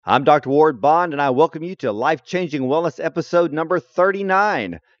I'm Dr. Ward Bond, and I welcome you to Life Changing Wellness episode number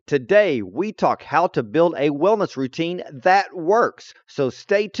 39. Today, we talk how to build a wellness routine that works. So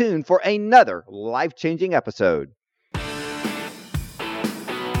stay tuned for another life changing episode.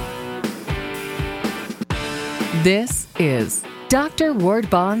 This is Dr. Ward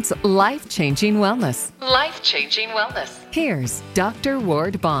Bond's Life Changing Wellness. Life Changing Wellness. Here's Dr.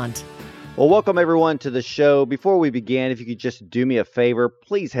 Ward Bond. Well, welcome everyone to the show. Before we begin, if you could just do me a favor,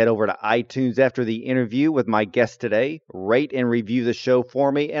 please head over to iTunes after the interview with my guest today. Rate and review the show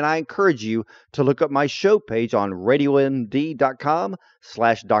for me, and I encourage you to look up my show page on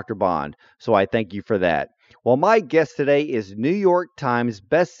radiomd.com/Dr. Bond. So I thank you for that. Well, my guest today is New York Times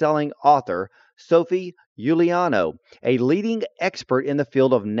best-selling author Sophie Uliano, a leading expert in the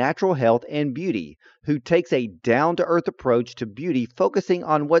field of natural health and beauty, who takes a down-to-earth approach to beauty, focusing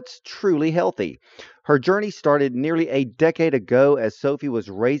on what's truly healthy. Her journey started nearly a decade ago as Sophie was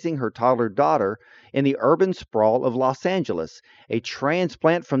raising her toddler daughter in the urban sprawl of Los Angeles, a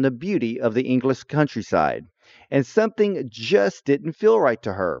transplant from the beauty of the English countryside. And something just didn't feel right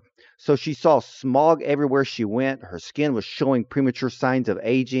to her. So she saw smog everywhere she went, her skin was showing premature signs of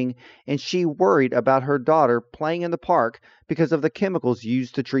aging, and she worried about her daughter playing in the park because of the chemicals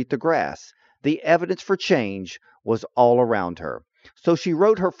used to treat the grass. The evidence for change was all around her. So she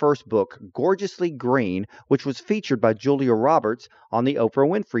wrote her first book, Gorgeously Green, which was featured by Julia Roberts on The Oprah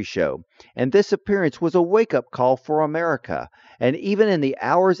Winfrey Show. And this appearance was a wake-up call for America. And even in the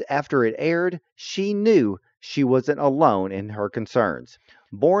hours after it aired, she knew she wasn't alone in her concerns.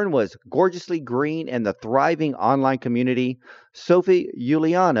 Born was Gorgeously Green in the thriving online community, Sophie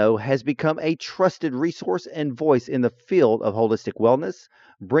Uliano has become a trusted resource and voice in the field of holistic wellness,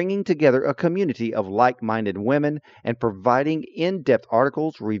 bringing together a community of like-minded women and providing in-depth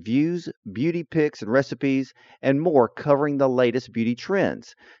articles, reviews, beauty pics and recipes, and more covering the latest beauty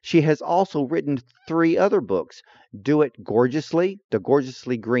trends. She has also written 3 other books, Do It Gorgeously, The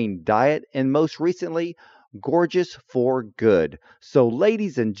Gorgeously Green Diet, and most recently, Gorgeous for Good. So,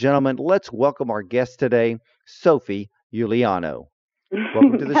 ladies and gentlemen, let's welcome our guest today, Sophie Uliano.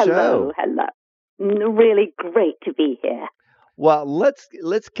 Welcome to the show. Hello. Really great to be here. Well, let's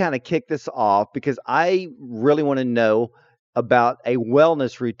kind of kick this off because I really want to know about a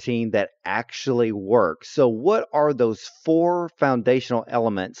wellness routine that actually works. So, what are those 4 foundational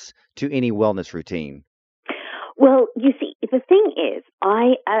elements to any wellness routine? Well, you see, the thing is,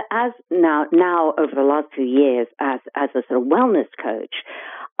 I, as now over the last few years, as a sort of wellness coach,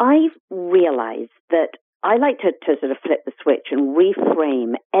 I've realized that I like to sort of flip the switch and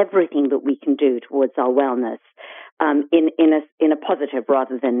reframe everything that we can do towards our wellness in a positive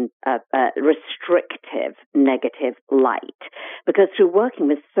rather than a restrictive, negative light. Because through working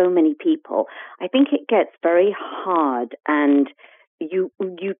with so many people, I think it gets very hard, and you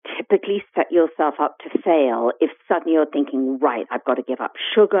typically set yourself up to fail if suddenly you're thinking, right, I've got to give up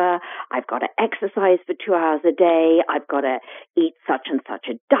sugar, I've got to exercise for 2 hours a day, I've got to eat such and such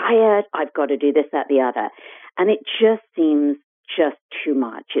a diet, I've got to do this, that, the other. And it just seems just too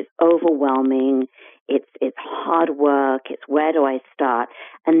much. It's overwhelming. It's hard work. It's where do I start?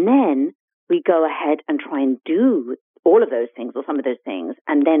 And then we go ahead and try and do all of those things or some of those things,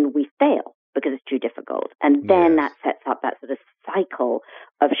 and then we fail because it's too difficult. And then that sets up that sort of cycle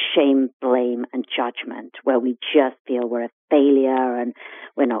of shame, blame, and judgment where we just feel we're a failure and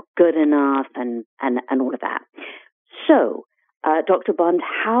we're not good enough and all of that. So, Dr. Bond,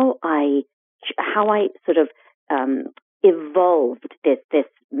 how I sort of evolved this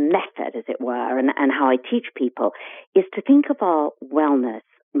method, as it were, and how I teach people is to think of our wellness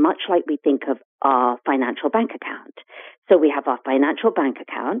much like we think of our financial bank account. So we have our financial bank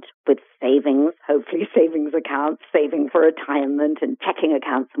account with savings, hopefully savings accounts, saving for retirement and checking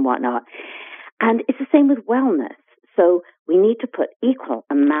accounts and whatnot. And it's the same with wellness. So we need to put equal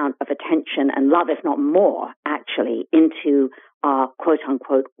amount of attention and love, if not more, actually, into our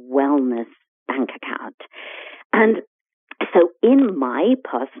quote-unquote wellness bank account. And so in my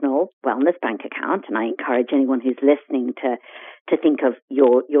personal wellness bank account, and I encourage anyone who's listening to think of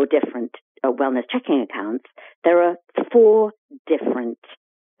your different wellness checking accounts, there are 4 different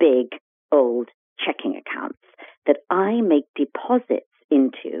big old checking accounts that I make deposits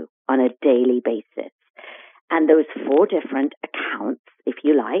into on a daily basis. And those 4 different accounts, if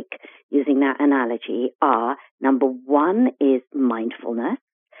you like, using that analogy, are number 1 is mindfulness.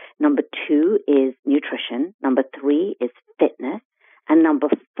 Number 2 is nutrition. Number 3 is fitness. And number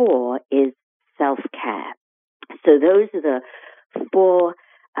 4 is self-care. So those are the 4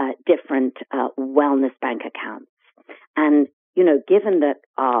 different wellness bank accounts. And, you know, given that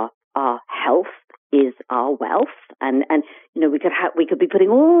our health is our wealth, and we could be putting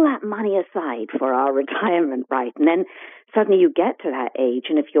all that money aside for our retirement, right? And then suddenly you get to that age,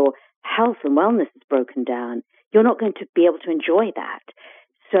 and if your health and wellness is broken down, you're not going to be able to enjoy that.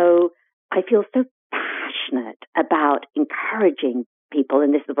 So I feel so passionate about encouraging people,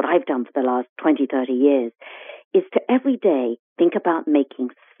 and this is what I've done for the last 20, 30 years, is to every day think about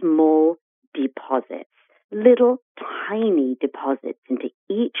making small deposits, little tiny deposits into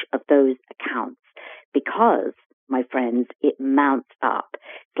each of those accounts, because, my friends, it mounts up.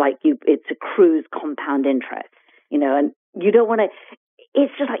 It's like it's accrues compound interest, and you don't want to,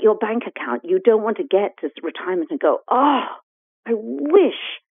 it's just like your bank account. You don't want to get to retirement and go, oh, I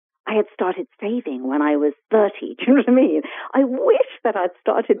wish I had started saving when I was 30. Do you know what I mean? I wish that I'd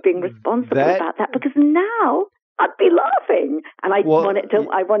started being responsible about that, because now I'd be laughing. And I want it to be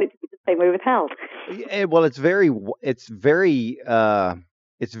the same way with health. Well, it's very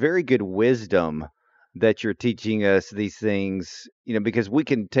good wisdom that you're teaching us these things, because we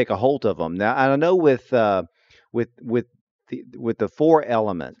can take a hold of them. Now, I know with the 4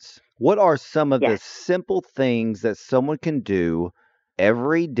 elements, what are some of the simple things that someone can do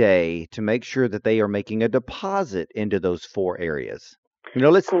every day to make sure that they are making a deposit into those 4 areas?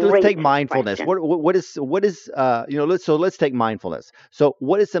 Let's take mindfulness. Let's take mindfulness. So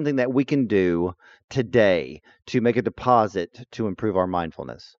what is something that we can do today to make a deposit to improve our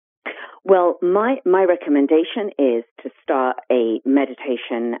mindfulness? Well, my recommendation is to start a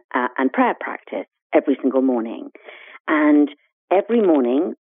meditation and prayer practice every single morning. And every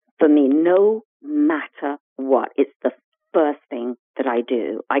morning, for me, no matter what, it's the first thing that I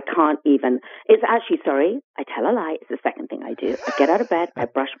do. I can't even, it's actually, sorry, I tell a lie, it's the second thing I do. I get out of bed, I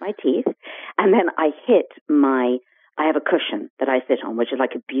brush my teeth, and then I have a cushion that I sit on, which is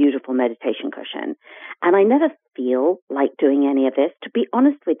like a beautiful meditation cushion. And I never feel like doing any of this. To be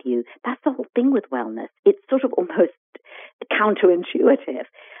honest with you, that's the whole thing with wellness. It's sort of almost counterintuitive.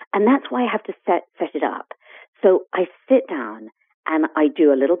 And that's why I have to set it up. So I sit down and I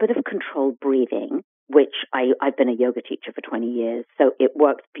do a little bit of controlled breathing, which I've been a yoga teacher for 20 years. So it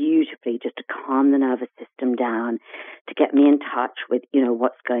works beautifully just to calm the nervous system down, to get me in touch with,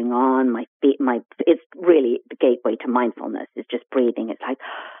 what's going on. My feet, it's really the gateway to mindfulness is just breathing. It's like,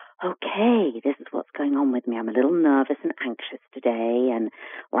 okay, this is what's going on with me. I'm a little nervous and anxious today,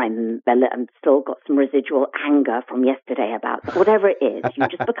 or I'm still got some residual anger from yesterday about whatever it is. You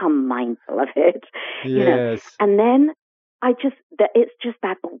just become mindful of it, Yes. And then it's just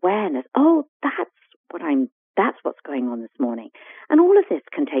that awareness. Oh, that's what's going on this morning. And all of this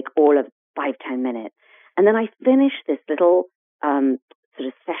can take all of 5-10 minutes. And then I finish this little sort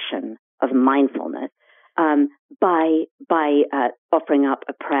of session of mindfulness by offering up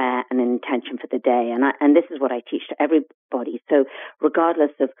a prayer and an intention for the day. And this is what I teach to everybody. So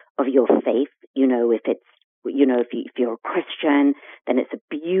regardless of your faith, if it's, if you're a Christian, then it's a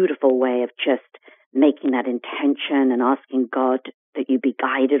beautiful way of just making that intention and asking God that you be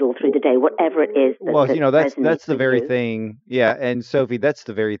guided all through the day, whatever it is. That's the very thing. Yeah. And Sophie, that's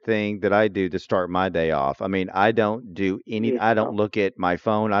the very thing that I do to start my day off. I mean, I don't do I don't look at my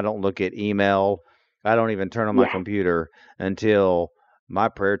phone. I don't look at email. I don't even turn on my computer until my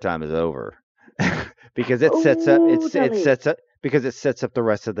prayer time is over because it sets up the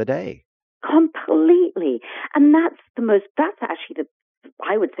rest of the day. Completely. And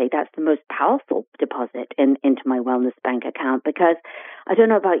I would say that's the most powerful deposit into my wellness bank account, because I don't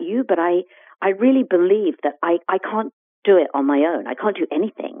know about you, but I really believe that I can't do it on my own. I can't do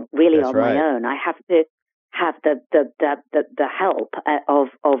anything really on my own. I have to have the help of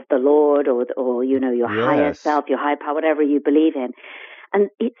the Lord or your higher self, your higher power, whatever you believe in. And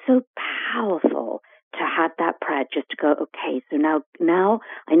it's so powerful to have that prayer, just to go, okay, so now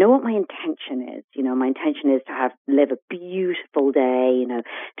I know what my intention is. My intention is to live a beautiful day, to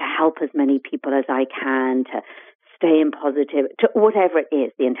help as many people as I can, to stay in positive, to whatever it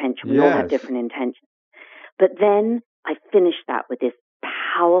is, the intention. We all have different intentions. But then I finish that with this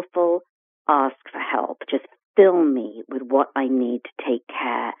powerful ask for help. Just fill me with what I need to take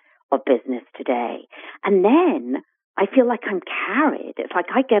care of business today. And then I feel like I'm carried. It's like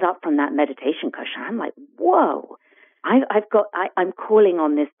I get up from that meditation cushion. I'm like, whoa, I'm calling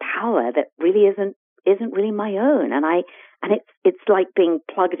on this power that really isn't really my own. And it's like being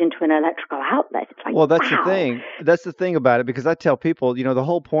plugged into an electrical outlet. It's like, well, that's the thing. That's the thing about it, because I tell people, the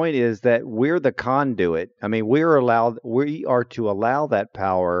whole point is that we're the conduit. I mean, we are to allow that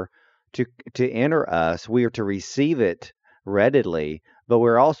power to enter us. We are to receive it readily, but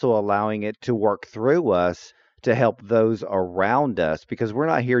we're also allowing it to work through us to help those around us, because we're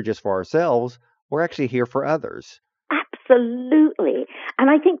not here just for ourselves. We're actually here for others. Absolutely. And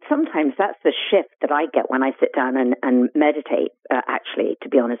I think sometimes that's the shift that I get when I sit down and meditate, actually, to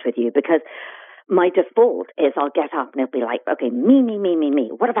be honest with you, because my default is I'll get up and it'll be like, okay, me.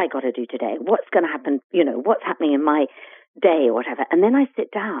 What have I got to do today? What's going to happen? What's happening in my day or whatever. And then I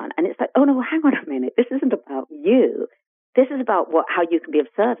sit down and it's like, oh no, hang on a minute. This isn't about you. This is about how you can be of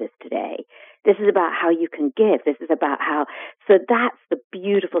service today. This is about how you can give. This is about so that's the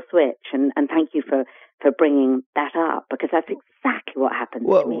beautiful switch. And thank you for bringing that up, because that's exactly what happens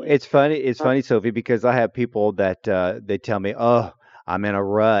to me. Well, it's funny. It's funny, Sophie, because I have people that they tell me, "Oh, I'm in a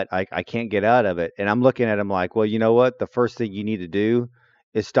rut. I can't get out of it." And I'm looking at them like, "Well, you know what? The first thing you need to do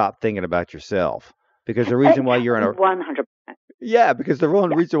is stop thinking about yourself, because the reason why you're in a 100%. yeah, because the one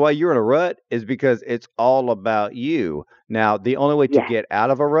reason why you're in a rut is because it's all about you. Now, the only way to Yes. get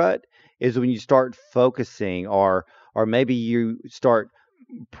out of a rut is when you start focusing, or maybe you start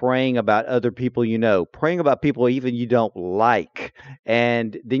praying about other people, praying about people even you don't like.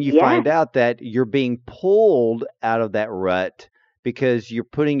 And then you Yes. find out that you're being pulled out of that rut because you're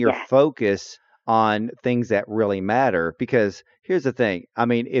putting your Yes. focus on things that really matter. Because here's the thing. I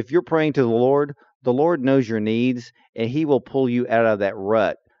mean, if you're praying to the Lord knows your needs and he will pull you out of that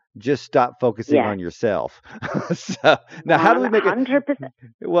rut. Just stop focusing Yes. on yourself. So now how do we make 100%.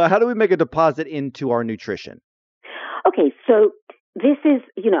 how do we make a deposit into our nutrition? Okay, so this is,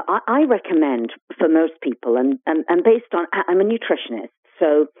 I recommend for most people, and based on, I'm a nutritionist,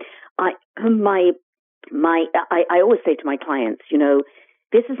 so I always say to my clients,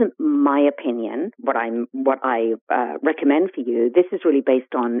 this isn't my opinion, what I recommend for you. This is really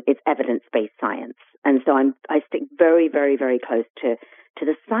based on it's evidence-based science, and so I stick very, very, very close to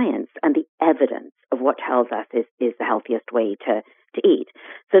the science and the evidence of what tells us is the healthiest way to eat.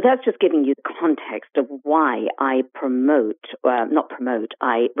 So that's just giving you the context of why I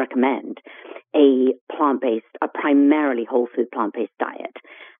I recommend a primarily whole food plant-based diet.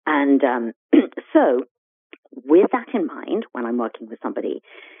 And so with that in mind, when I'm working with somebody,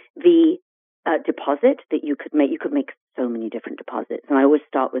 the deposit that you could make so many different deposits. And I always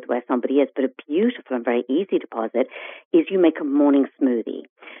start with where somebody is, but a beautiful and very easy deposit is you make a morning smoothie,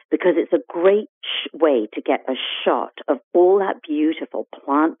 because it's a great way to get a shot of all that beautiful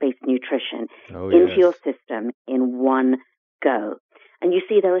plant-based nutrition into your system in one go. And you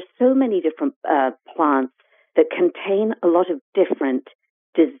see, there are so many different plants that contain a lot of different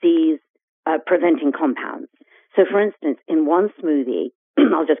disease preventing compounds. So, for instance, in one smoothie,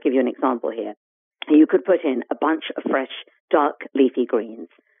 I'll just give you an example here. You could put in a bunch of fresh, dark leafy greens,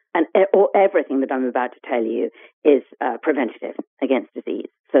 or everything that I'm about to tell you is preventative against disease.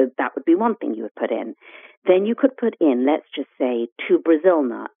 So that would be one thing you would put in. Then you could put in, let's just say, 2 Brazil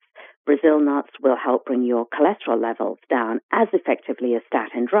nuts. Brazil nuts will help bring your cholesterol levels down as effectively as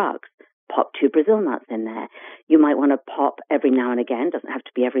statin drugs. Pop 2 Brazil nuts in there. You might want to pop every now and again, doesn't have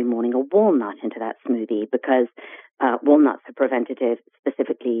to be every morning, a walnut into that smoothie, because walnuts are preventative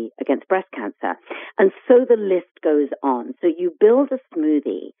specifically against breast cancer. And so the list goes on. So you build a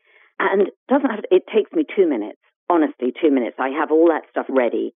smoothie, and it takes me 2 minutes, honestly, 2 minutes. I have all that stuff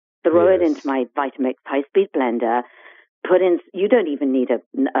ready. Throw it into my Vitamix high-speed blender. You don't even need a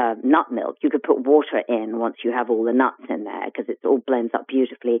nut milk. You could put water in once you have all the nuts in there, because it all blends up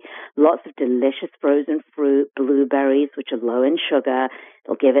beautifully. Lots of delicious frozen fruit, blueberries, which are low in sugar.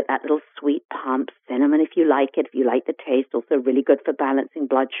 They'll give it that little sweet pump. Cinnamon, if you like it, if you like the taste. Also really good for balancing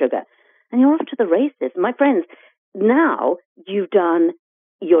blood sugar. And you're off to the races. My friends, now you've done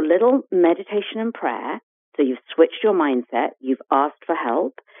your little meditation and prayer. So you've switched your mindset. You've asked for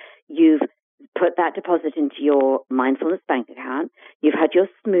help. You've put that deposit into your mindfulness bank account. You've had your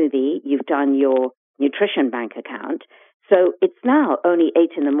smoothie. You've done your nutrition bank account. So it's now only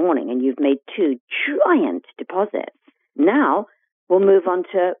 8 in the morning and you've made 2 giant deposits. Now we'll move on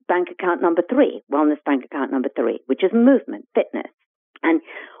to bank account number 3, wellness bank account number 3, which is movement, fitness. And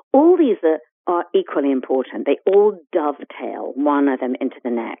all these are equally important. They all dovetail one of them into the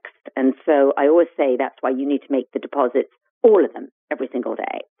next. And so I always say that's why you need to make the deposits, all of them, every single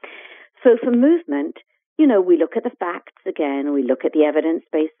day. So for movement, we look at the facts again. We look at the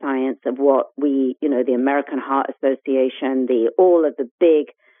evidence-based science of what the American Heart Association, all of the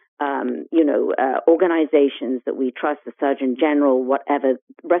big, organizations that we trust, the Surgeon General, whatever,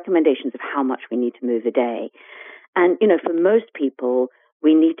 recommendations of how much we need to move a day. And, for most people,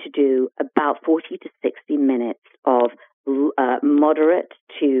 we need to do about 40 to 60 minutes of moderate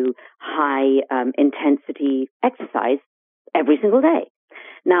to high intensity exercise every single day.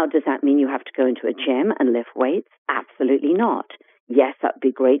 Now, does that mean you have to go into a gym and lift weights? Absolutely not. Yes, that would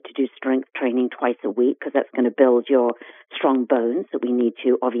be great to do strength training twice a week, because that's going to build your strong bones that we need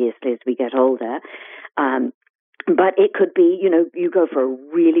to, obviously, as we get older. But it could be, you go for a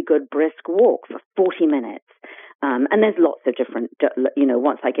really good brisk walk for 40 minutes. And there's lots of different,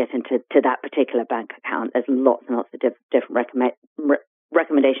 once I get into that particular bank account, there's lots and lots of different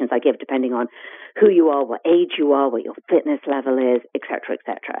recommendations I give depending on who you are, what age you are, what your fitness level is, et cetera, et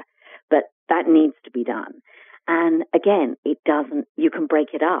cetera. But that needs to be done. And again, you can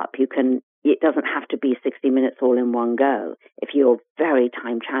break it up. It doesn't have to be 60 minutes all in one go. If you're very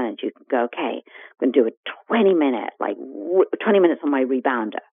time challenged, you can go, okay, I'm going to do a 20 minutes on my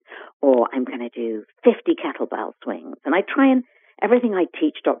rebounder, or I'm going to do 50 kettlebell swings. And everything I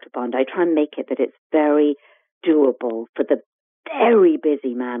teach, Dr. Bond, I try and make it that it's very doable for the very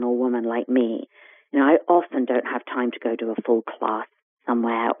busy man or woman like me. I often don't have time to go to a full class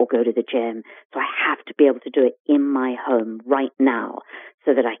somewhere or go to the gym. So I have to be able to do it in my home right now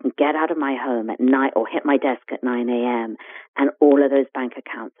so that I can get out of my home at night or hit my desk at 9 a.m. and all of those bank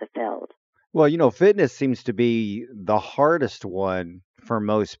accounts are filled. Well, fitness seems to be the hardest one for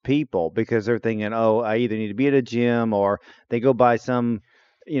most people because they're thinking, oh, I either need to be at a gym or they go buy some,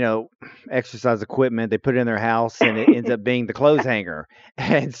 exercise equipment. They put it in their house and it ends up being the clothes hanger.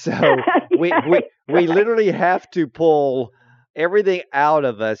 And so we literally have to pull everything out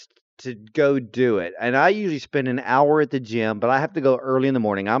of us to go do it. And I usually spend an hour at the gym, but I have to go early in the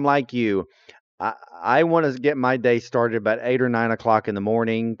morning. I'm like you. I want to get my day started about 8 or 9 o'clock in the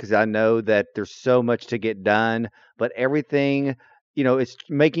morning because I know that there's so much to get done. But everything, it's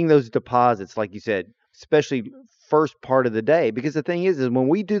making those deposits, like you said, especially first part of the day. Because the thing is when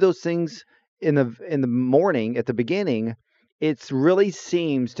we do those things in the morning at the beginning, it really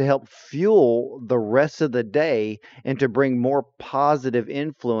seems to help fuel the rest of the day and to bring more positive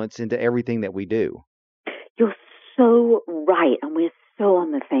influence into everything that we do. You're so right. And we're so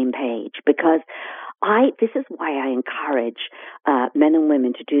on the same page because this is why I encourage men and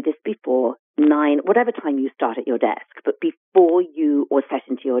women to do this before 9, whatever time you start at your desk, but before you or set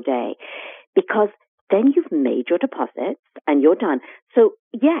into your day, because then you've made your deposits and you're done. So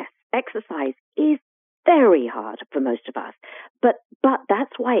yes, exercise is very hard for most of us, but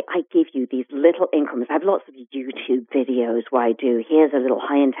that's why I give you these little increments. I have lots of YouTube videos where I do, here's a little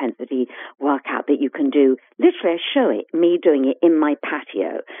high intensity workout that you can do. Literally, I show me doing it in my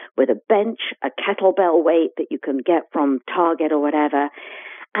patio with a bench, a kettlebell weight that you can get from Target or whatever.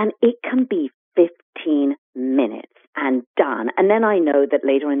 And it can be 15 minutes and done. And then I know that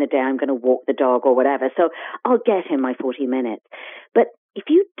later in the day I'm going to walk the dog or whatever. So I'll get in my 40 minutes. But if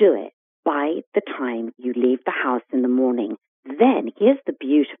you do it by the time you leave the house in the morning, then here's the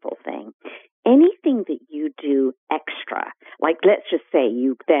beautiful thing. Anything that you do extra, like let's just say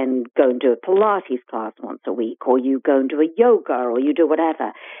you then go and do a Pilates class once a week, or you go and do a yoga, or you do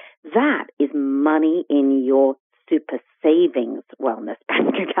whatever, that is money in your super savings wellness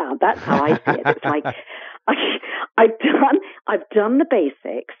bank account. That's how I see it. It's like I've done the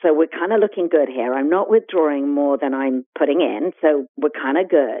basics, so we're kind of looking good here. I'm not withdrawing more than I'm putting in, so we're kind of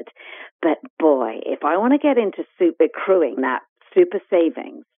good. But boy, if I want to get into accruing that super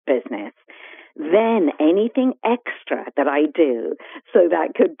savings business, then anything extra that I do, so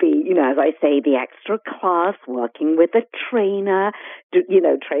that could be, as I say, the extra class, working with a trainer,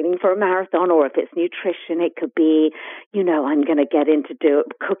 training for a marathon, or if it's nutrition, it could be, I'm going to get into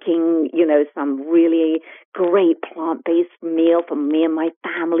cooking, some really great plant-based meal for me and my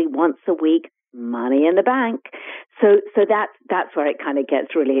family once a week. Money in the bank. So that's where it kind of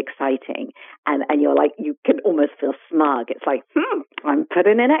gets really exciting. And you're like, you can almost feel smug. It's like, I'm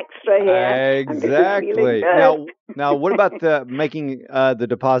putting in extra here. Exactly. Now what about making the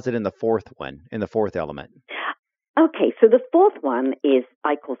deposit in the fourth element? Okay. So the fourth one is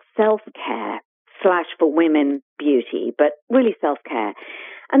I call self-care / for women beauty, but really self-care.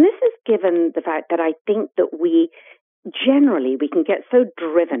 And this is given the fact that I think that we can get so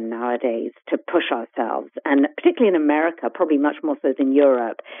driven nowadays to push ourselves, and particularly in America, probably much more so than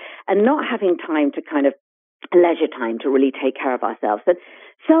Europe, and not having time to kind of leisure time to really take care of ourselves. And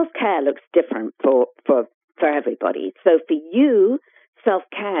self-care looks different for everybody. So for you,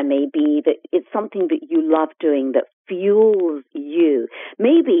 self-care may be that it's something that you love doing that fuels you.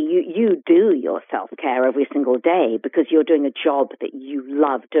 Maybe you do your self-care every single day because you're doing a job that you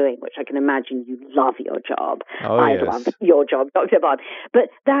love doing, which I can imagine you love your job. I love your job, Dr. Bond.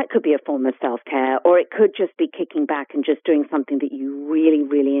 But that could be a form of self-care, or it could just be kicking back and just doing something that you really,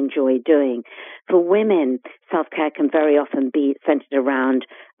 really enjoy doing. For women, self-care can very often be centered around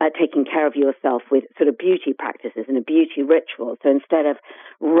taking care of yourself with sort of beauty practices and a beauty ritual. So instead of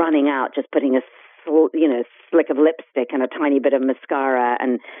running out, just putting a slick of lipstick and a tiny bit of mascara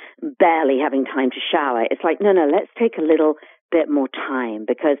and barely having time to shower, it's like, no, let's take a little bit more time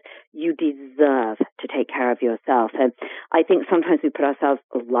because you deserve to take care of yourself. And I think sometimes we put ourselves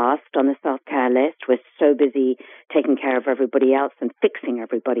last on the self-care list. We're so busy taking care of everybody else and fixing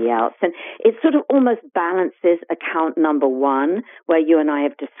everybody else. And it sort of almost balances account number one, where you and I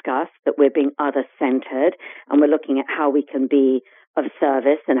have discussed that we're being other-centered and we're looking at how we can be of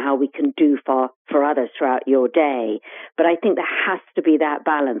service and how we can do for others throughout your day. But I think there has to be that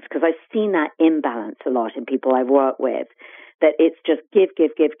balance, because I've seen that imbalance a lot in people I've worked with, that it's just give,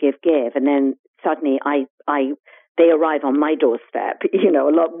 and then suddenly they arrive on my doorstep,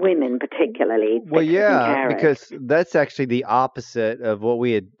 a lot of women particularly. Well, yeah, because that's actually the opposite of what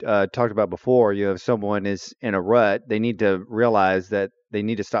we had talked about before. If someone is in a rut, they need to realize that they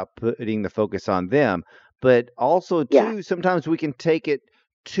need to stop putting the focus on them. But also, too, sometimes we can take it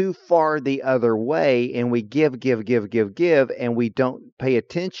too far the other way, and we give, and we don't pay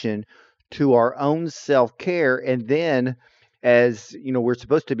attention to our own self-care. And then, as we're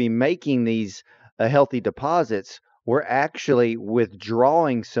supposed to be making these healthy deposits, we're actually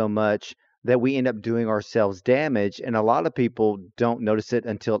withdrawing so much that we end up doing ourselves damage. And a lot of people don't notice it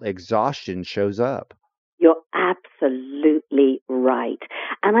until exhaustion shows up. You're absolutely right.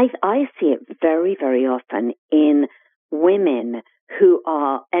 And I see it very, very often in women who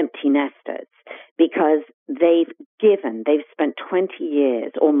are empty nesters, because they've spent 20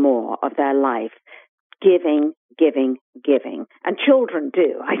 years or more of their life giving. And children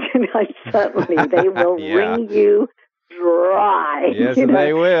do. I certainly, they will wring you dry. Yes,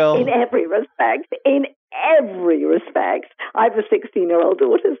 they will. In every respect. I have a 16-year-old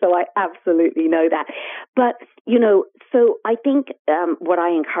daughter, so I absolutely know that. But, so I think what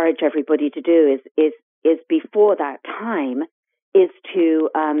I encourage everybody to do is before that time is to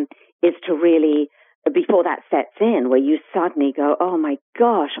really, before that sets in, where you suddenly go, oh my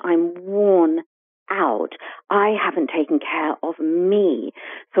gosh, I'm worn out. I haven't taken care of me.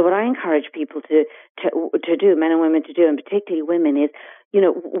 So what I encourage people to do, men and women to do, and particularly women, is,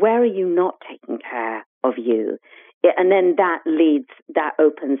 where are you not taking care of you? And then that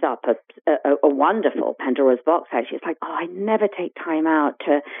opens up a wonderful Pandora's box, actually. It's like, oh, I never take time out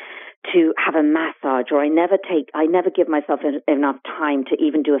to have a massage, or I never give myself enough time to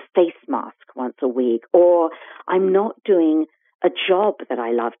even do a face mask once a week, or I'm not doing a job that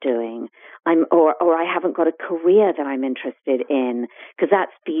I love doing, or I haven't got a career that I'm interested in, because that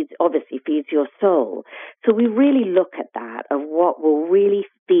obviously feeds your soul. So we really look at that, of what will really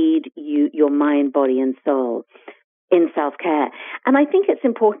feed you, your mind, body, and soul in self-care. And I think it's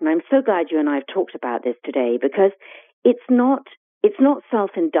important. I'm so glad you and I have talked about this today, because it's not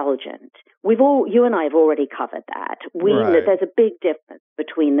self-indulgent. You and I have already covered that. Right. There's a big difference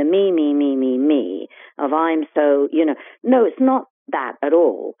between the me of I'm so, no, it's not that at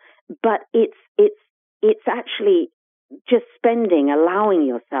all. But it's actually just allowing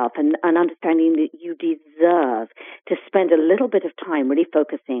yourself and understanding that you deserve to spend a little bit of time really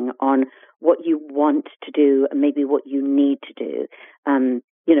focusing on what you want to do and maybe what you need to do,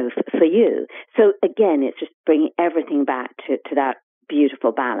 for you. So again, it's just bringing everything back to that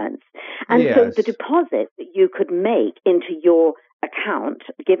beautiful balance. And Yes. so the deposit that you could make into your account,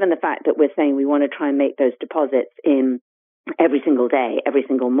 given the fact that we're saying we want to try and make those deposits in every single day, every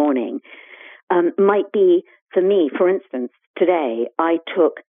single morning, might be, for me, for instance, today I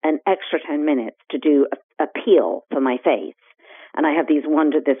took an extra 10 minutes to do a peel for my face. And I have this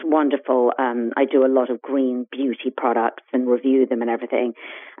wonderful, I do a lot of green beauty products and review them and everything.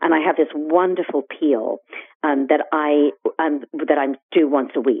 And I have this wonderful peel that I do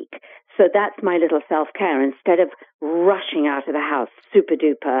once a week. So that's my little self-care. Instead of rushing out of the house super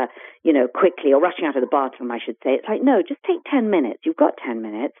duper, quickly, or rushing out of the bathroom, I should say, it's like, no, just take 10 minutes. You've got 10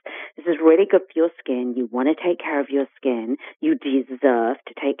 minutes. This is really good for your skin. You want to take care of your skin. You deserve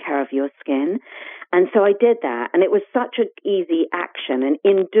to take care of your skin. And so I did that, and it was such an easy action. And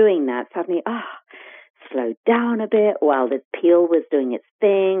in doing that, suddenly, slowed down a bit while the peel was doing its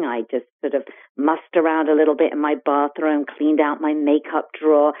thing. I just sort of mussed around a little bit in my bathroom, cleaned out my makeup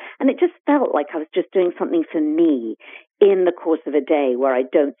drawer, and it just felt like I was just doing something for me in the course of a day where I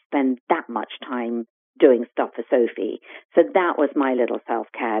don't spend that much time doing stuff for Sophie. So that was my little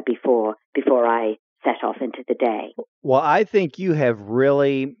self-care before I set off into the day. Well, I think you have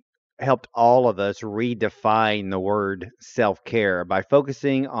really helped all of us redefine the word self-care by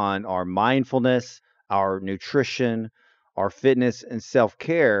focusing on our mindfulness, our nutrition, our fitness, and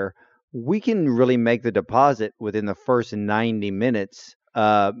self-care. We can really make the deposit within the first 90 minutes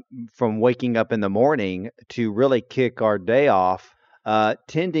from waking up in the morning to really kick our day off,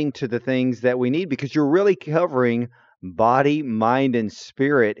 tending to the things that we need, because you're really covering body, mind, and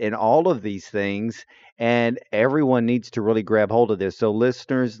spirit in all of these things. And everyone needs to really grab hold of this. So,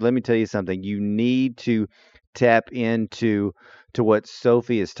 listeners, let me tell you something. You need to tap into what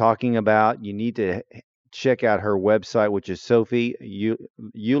Sophie is talking about. You need to check out her website, which is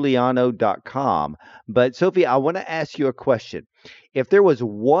sophieuliano.com. But Sophie, I want to ask you a question. If there was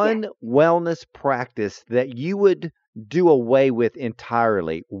one wellness practice that you would do away with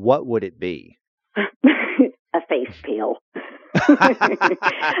entirely, what would it be? A face peel.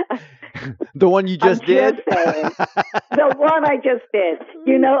 The one you just did? The one I just did.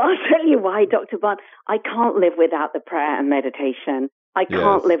 You know, I'll tell you why, Dr. Bond. I can't live without the prayer and meditation. I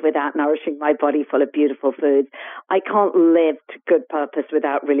can't live without nourishing my body full of beautiful foods. I can't live to good purpose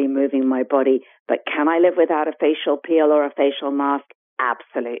without really moving my body. But can I live without a facial peel or a facial mask?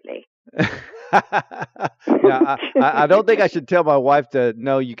 Absolutely. Yeah, I don't think I should tell my wife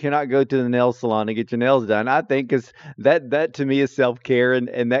no, you cannot go to the nail salon and get your nails done. I think because that to me is self-care,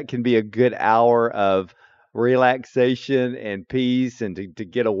 and that can be a good hour of relaxation and peace and to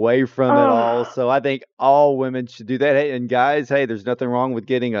get away from it all. So I think all women should do that. Hey, and guys, hey, there's nothing wrong with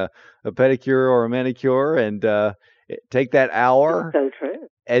getting a pedicure or a manicure and take that hour. So true.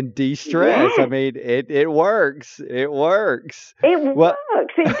 And de-stress. I mean, it works. It works. It works.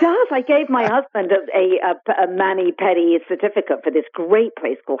 It does. I gave my husband a mani-pedi certificate for this great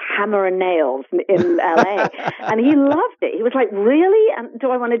place called Hammer and Nails in LA, and he loved it. He was like, "Really? And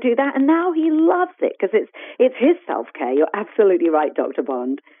do I want to do that?" And now he loves it because it's his self-care. You're absolutely right, Dr.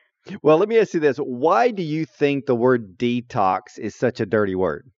 Bond. Well, let me ask you this: why do you think the word detox is such a dirty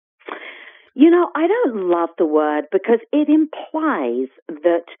word? You know, I don't love the word because it implies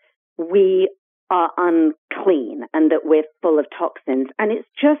that we are unclean and that we're full of toxins, and it's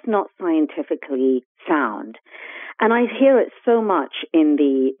just not scientifically sound. And I hear it so much in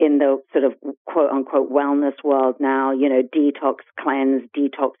the sort of quote unquote wellness world now, you know, detox, cleanse,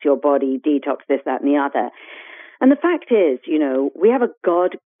 detox your body, detox this, that, and the other. And the fact is, you know, we have a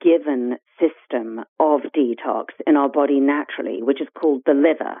God-given system of detox in our body naturally, which is called the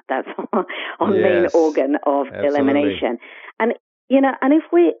liver. That's our main organ of elimination. And, you know, and if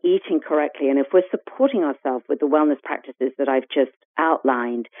we're eating correctly and if we're supporting ourselves with the wellness practices that I've just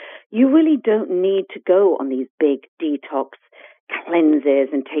outlined, you really don't need to go on these big detox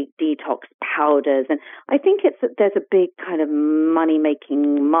cleanses and take detox powders. And I think there's a big kind of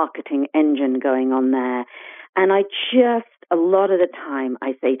money-making marketing engine going on there. And a lot of the time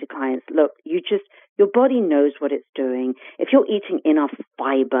I say to clients, look, your body knows what it's doing. If you're eating enough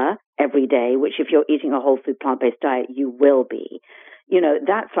fiber every day, which if you're eating a whole food plant-based diet, you will be, you know,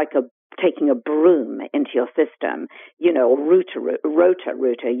 that's like taking a broom into your system, you know, rota,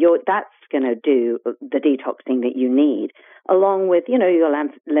 that's going to do the detoxing that you need, along with, you know, your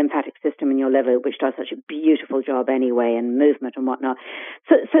lymphatic system and your liver, which does such a beautiful job anyway, and movement and whatnot.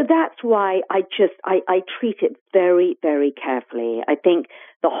 So that's why I treat it very, very carefully. I think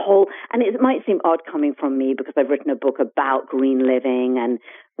and it might seem odd coming from me because I've written a book about green living and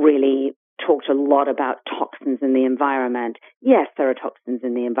really talked a lot about toxins in the environment. Yes, there are toxins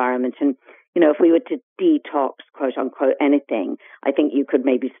in the environment. And, you know, if we were to detox, quote unquote, anything, I think you could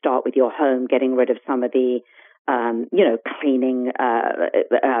maybe start with your home, getting rid of some of the, you know, cleaning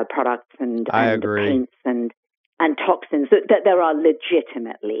products and paints and toxins that there are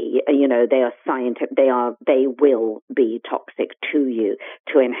legitimately, you know, they are scientific, they will be toxic to you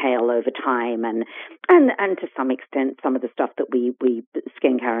to inhale over time, and to some extent some of the stuff that we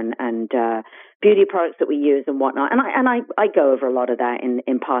skincare and beauty products that we use and whatnot, and I go over a lot of that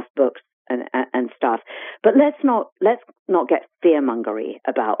in past books and stuff. But let's not get fearmongery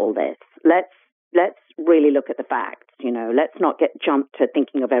about all this. Let's really look at the facts, you know. Let's not get jumped to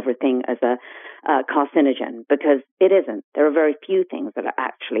thinking of everything as a carcinogen, because it isn't. There are very few things that are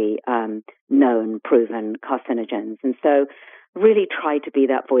actually known, proven carcinogens. And so really try to be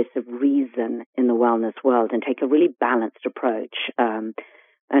that voice of reason in the wellness world and take a really balanced approach and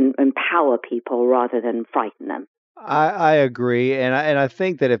empower people rather than frighten them. I agree, and I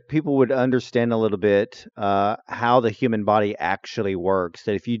think that if people would understand a little bit how the human body actually works,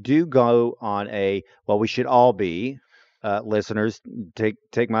 that if you do go on we should all be, listeners,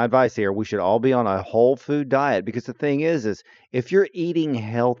 take my advice here. We should all be on a whole food diet, because the thing is if you're eating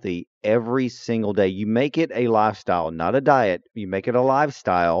healthy every single day, you make it a lifestyle, not a diet. You make it a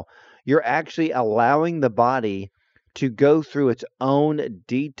lifestyle. You're actually allowing the body to go through its own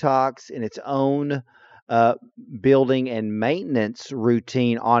detox and its own building and maintenance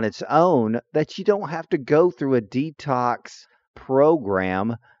routine on its own, that you don't have to go through a detox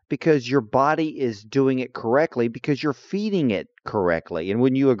program, because your body is doing it correctly because you're feeding it correctly. And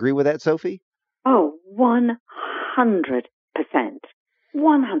wouldn't you agree with that, Sophie? Oh, 100%. 100%.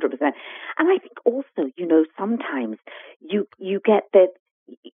 100%. And I think also, sometimes you get that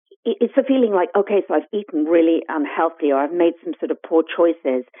it's a feeling like, okay, so I've eaten really unhealthy, or I've made some sort of poor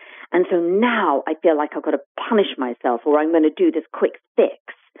choices. And so now I feel like I've got to punish myself, or I'm going to do this quick fix,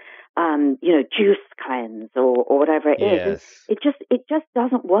 juice cleanse or whatever it is. And it just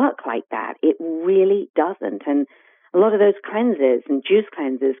doesn't work like that. It really doesn't. And a lot of those cleanses and juice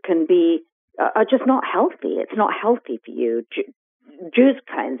cleanses are just not healthy. It's not healthy for you. Juice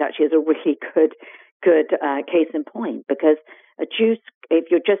cleanse actually is a really good case in point, because a juice, if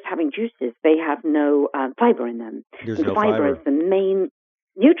you're just having juices, they have no fiber in them. There's and no fiber is the main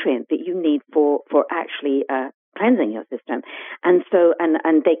nutrient that you need for actually cleansing your system. And so,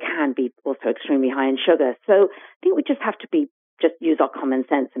 and they can be also extremely high in sugar. So I think we just have to just use our common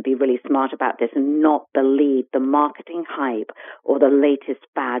sense and be really smart about this, and not believe the marketing hype or the latest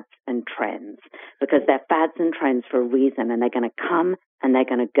fads and trends, because they're fads and trends for a reason, and they're going to come and they're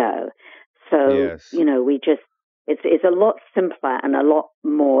going to go. So, it's a lot simpler and a lot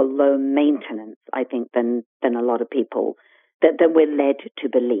more low maintenance, I think, than a lot of people that we're led to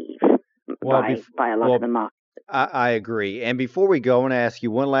believe by a lot of the market. I agree. And before we go, I want to ask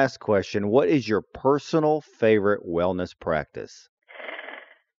you one last question. What is your personal favorite wellness practice?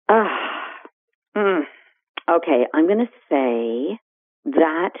 Okay, I'm going to say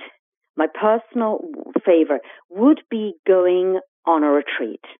that my personal favorite would be going on a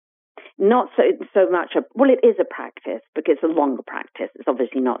retreat. Not so much it is a practice, because it's a longer practice. It's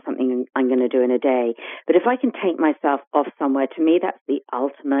obviously not something I'm going to do in a day. But if I can take myself off somewhere, to me, that's the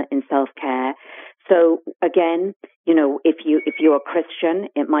ultimate in self-care. So again, if you're a Christian,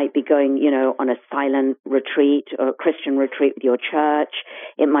 it might be going, on a silent retreat or a Christian retreat with your church.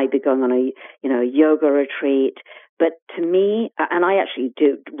 It might be going on a yoga retreat. But to me, and I actually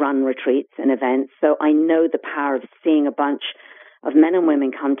do run retreats and events, so I know the power of seeing a bunch of men and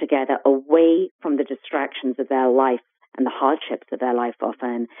women come together away from the distractions of their life and the hardships of their life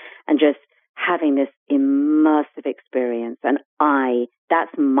often, and just having this immersive experience. And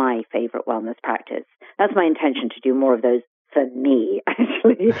that's my favorite wellness practice. That's my intention, to do more of those for me,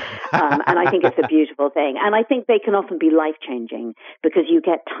 actually. And I think it's a beautiful thing. And I think they can often be life-changing, because you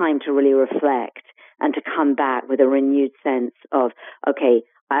get time to really reflect and to come back with a renewed sense of, okay,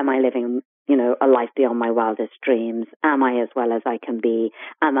 am I living a life beyond my wildest dreams? Am I as well as I can be?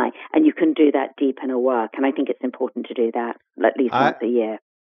 Am I? And you can do that deep inner work. And I think it's important to do that at least once a year.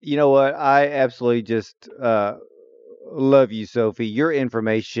 You know what? I absolutely just love you, Sophie. Your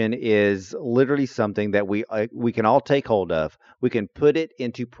information is literally something that we can all take hold of. We can put it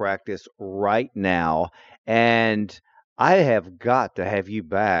into practice right now. And I have got to have you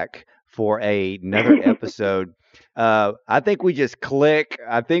back for another episode. I think we just click.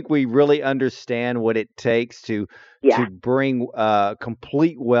 I think we really understand what it takes to bring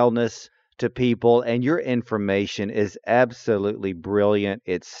complete wellness to people. And your information is absolutely brilliant.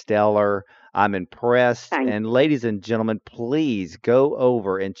 It's stellar. I'm impressed. Thanks. And ladies and gentlemen, please go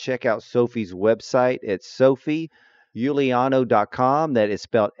over and check out Sophie's website. It's SophieUliano.com. That is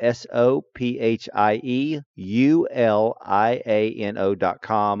spelled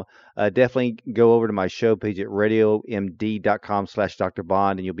SophieUliano.com. Definitely go over to my show page at radiomd.com/Dr.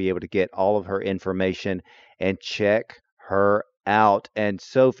 Bond, and you'll be able to get all of her information and check her out. And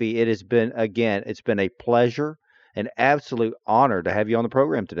Sophie, it's been a pleasure, an absolute honor to have you on the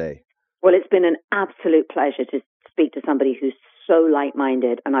program today. Well, it's been an absolute pleasure to speak to somebody who's so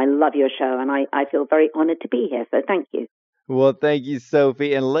like-minded, and I love your show, and I feel very honored to be here. So thank you. Well, thank you,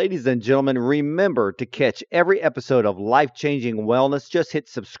 Sophie. And ladies and gentlemen, remember to catch every episode of Life Changing Wellness. Just hit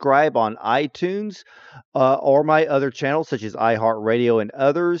subscribe on iTunes or my other channels such as iHeartRadio and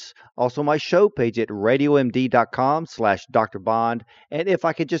others. Also, my show page at radiomd.com/Dr. Bond. And if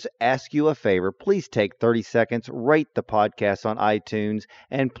I could just ask you a favor, please take 30 seconds, rate the podcast on iTunes,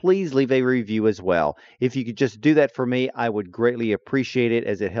 and please leave a review as well. If you could just do that for me, I would greatly appreciate it,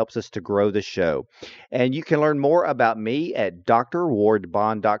 as it helps us to grow the show. And you can learn more about me at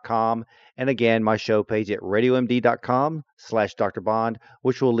drwardbond.com. And again, my show page at radiomd.com/Dr. Bond,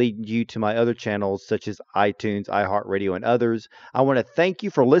 which will lead you to my other channels such as iTunes, iHeartRadio, and others. I want to thank you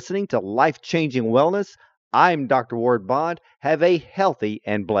for listening to Life Changing Wellness. I'm Dr. Ward Bond. Have a healthy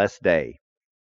and blessed day.